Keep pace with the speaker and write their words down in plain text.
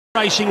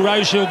Racing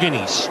Rosehill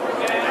Guineas.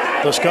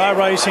 The Sky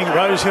Racing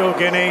Rosehill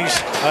Guineas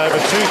over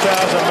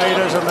 2,000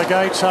 metres and the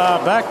gates are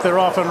back. They're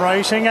off and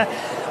racing.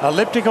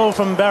 Elliptical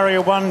from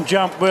barrier one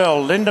jumped well.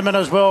 Lindermann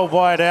as well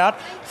wide out.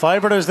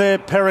 Favourite is there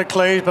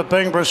Pericles, but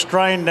being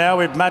restrained now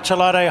with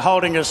Machelate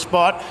holding a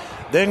spot.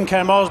 Then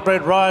came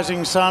Osbred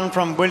Rising Sun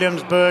from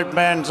Williamsburg,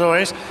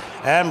 Manzois,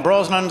 and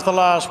Brosnan's the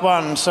last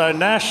one. So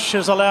Nash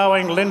is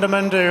allowing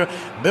Lindermann to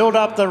build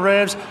up the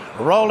revs,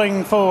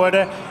 rolling forward,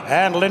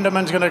 and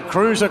Lindermann's going to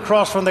cruise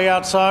across from the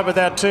outside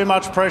without too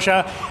much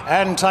pressure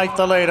and take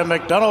the lead. And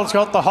McDonald's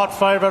got the hot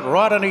favourite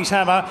right on his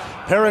hammer.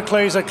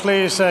 Pericles a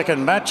clear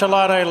second.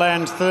 Machelate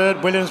lands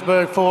third.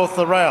 Williamsburg fourth,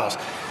 the rails.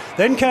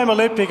 Then came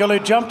Elliptical, who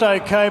jumped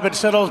okay but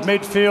settles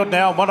midfield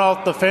now, one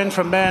off the fence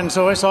from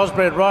Manzois,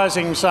 Osbred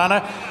Rising Sun,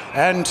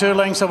 and 2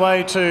 lengths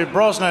away to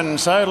Brosnan.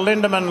 So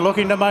Lindermann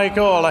looking to make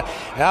all.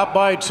 Out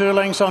by 2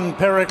 lengths on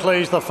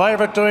Pericles, the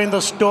favourite doing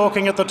the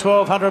stalking at the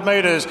 1,200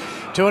 metres.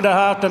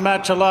 2.5 to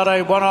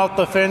Machelate, one off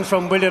the fence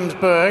from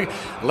Williamsburg.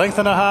 Length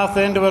and a half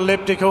then to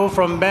Elliptical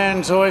from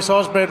Manzois,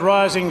 Osbred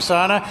Rising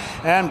Sun,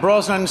 and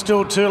Brosnan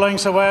still 2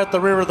 lengths away at the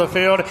rear of the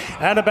field,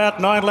 and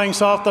about 9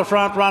 lengths off the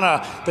front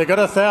runner. They've got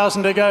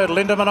 1,000 to go.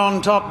 Lindermann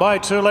on top by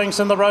 2 lengths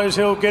in the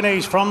Rosehill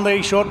Guineas from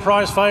the short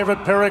price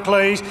favourite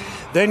Pericles.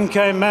 Then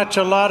came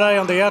Machelate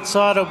on the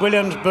outside of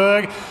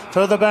Williamsburg.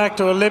 Further back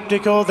to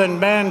Elliptical, then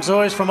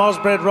Manzois from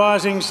Osbred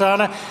Rising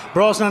Sun.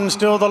 Brosnan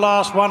still the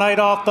last one, 8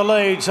 off the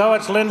lead. So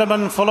it's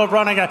Lindermann full of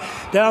running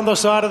down the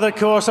side of the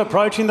course,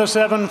 approaching the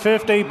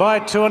 750 by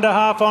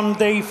 2.5 on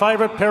the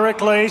favourite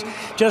Pericles.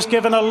 Just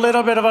given a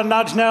little bit of a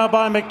nudge now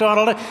by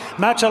McDonald.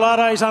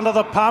 Machelate's under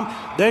the pump.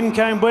 Then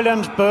came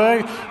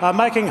Williamsburg,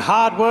 making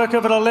hard work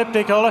of it.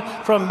 Elliptical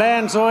from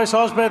Manzois,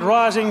 Osbred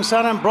Rising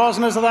Sun, and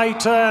Brosnan as they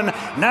turn.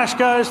 Nash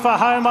goes for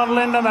home on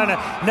Lindermann.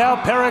 Now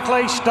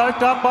Pericles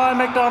stoked up by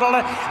McDonald,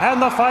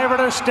 and the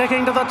favourite is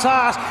sticking to the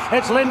task.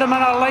 It's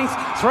Lindermann a length,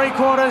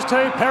 3/4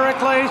 to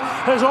Pericles,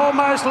 who's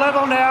almost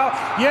level now.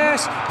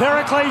 Yes,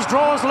 Pericles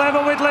draws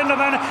level with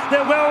Lindermann.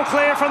 They're well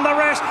clear from the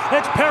rest.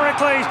 It's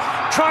Pericles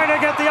trying to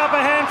get the upper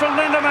hand from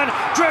Lindermann.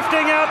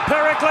 Drifting out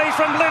Pericles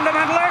from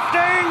Lindermann.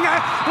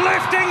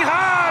 Lifting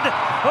hard.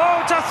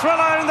 Oh, it's a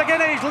thriller in the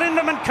Guineas.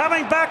 Lindermann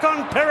coming back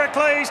on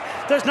Pericles.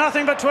 There's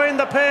nothing between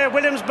the pair.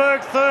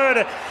 Williamsburg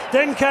third.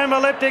 Then came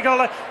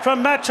Elliptical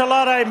from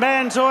Machelate,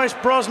 Manzois,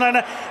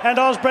 Brosnan, and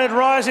Osbred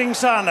Rising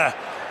Sun.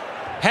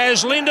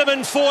 Has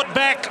Lindermann fought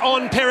back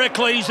on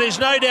Pericles? There's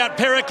no doubt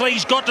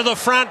Pericles got to the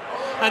front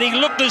and he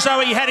looked as though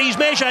he had his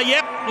measure.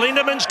 Yep,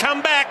 Lindermann's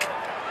come back.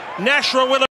 Nash Rawiller